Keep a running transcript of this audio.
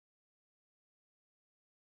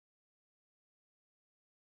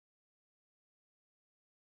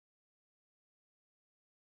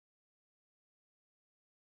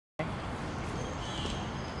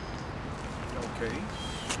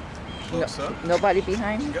Close up. Nobody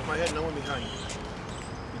behind You me? got my head, no one behind you.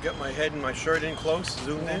 You got my head and my shirt in close,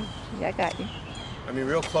 zoomed in. Yeah, I got you. I mean,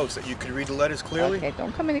 real close, that you could read the letters clearly. Okay,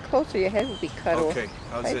 don't come any closer. Your head will be cut off. Okay,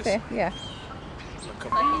 how's right this? There. Yeah.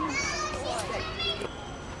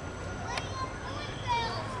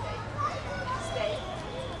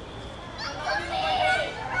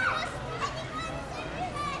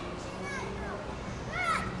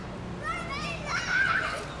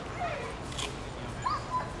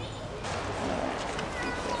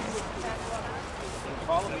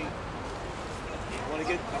 Follow me. I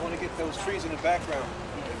want to get those trees in the background.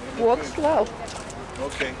 Walk slow.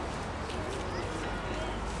 Okay.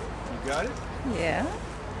 You got it? Yeah.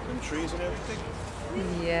 Them trees and everything?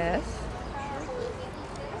 Yes.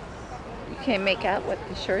 You can't make out what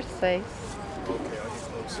the shirt says. Okay, I'll get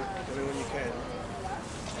closer. Tell me when you can.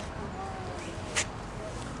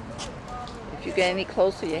 If you get any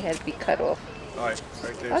closer, your head will be cut off. All right,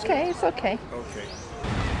 right there. Okay, it's okay. Okay.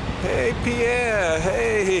 Hey, Pierre.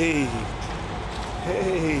 Hey.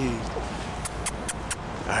 Hey.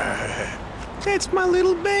 That's my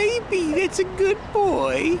little baby. That's a good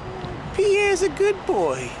boy. Pierre's a good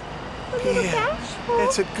boy. Pierre.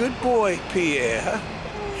 That's a good boy, Pierre.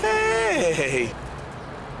 Hey.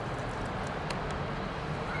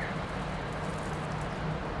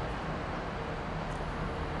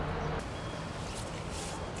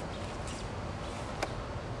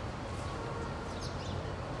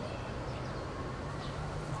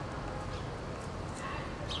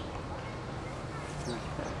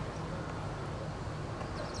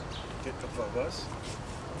 Get above us.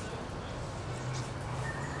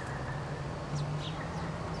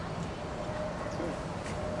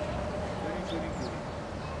 Goody.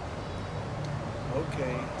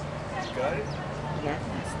 Okay, you got it? Yeah.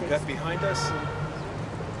 That behind us?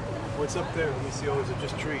 What's up there? Let me see. Oh, is it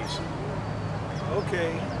just trees?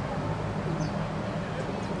 Okay.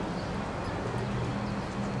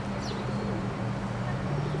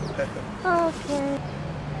 Okay.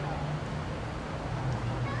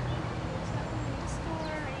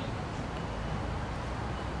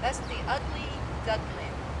 That's the ugly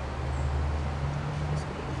duckling.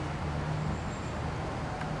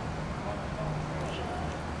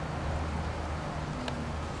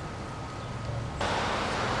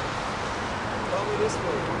 Follow this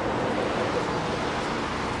way.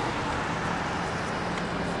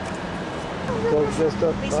 Close this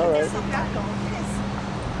up. All right.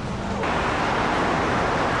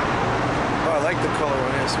 Oh, I like the color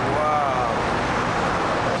on this. Wow.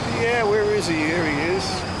 Yeah, where is he? Here he is.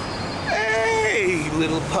 Hey,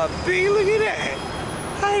 little puppy. Look at that.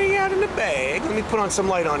 Hiding out in the bag. Let me put on some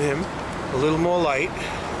light on him. A little more light.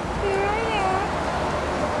 Here I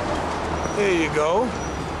am. There you go.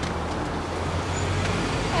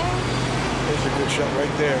 There's a good shot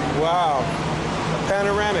right there. Wow.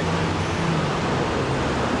 Panoramic.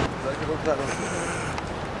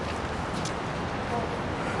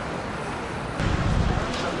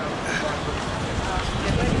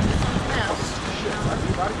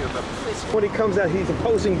 When he comes out, he's a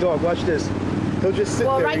posing dog. Watch this. He'll just sit there.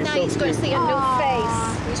 Well, right now so he's going to cute. see a new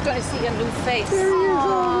face. He's going to see a new face. There he is.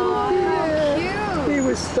 Oh, how cute. He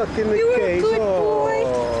was stuck in the You were a cage. good Oh. boy.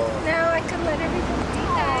 Now I can let everything be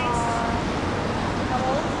nice.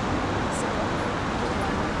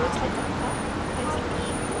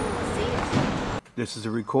 This is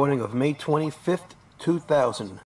a recording of May 25th, 2000.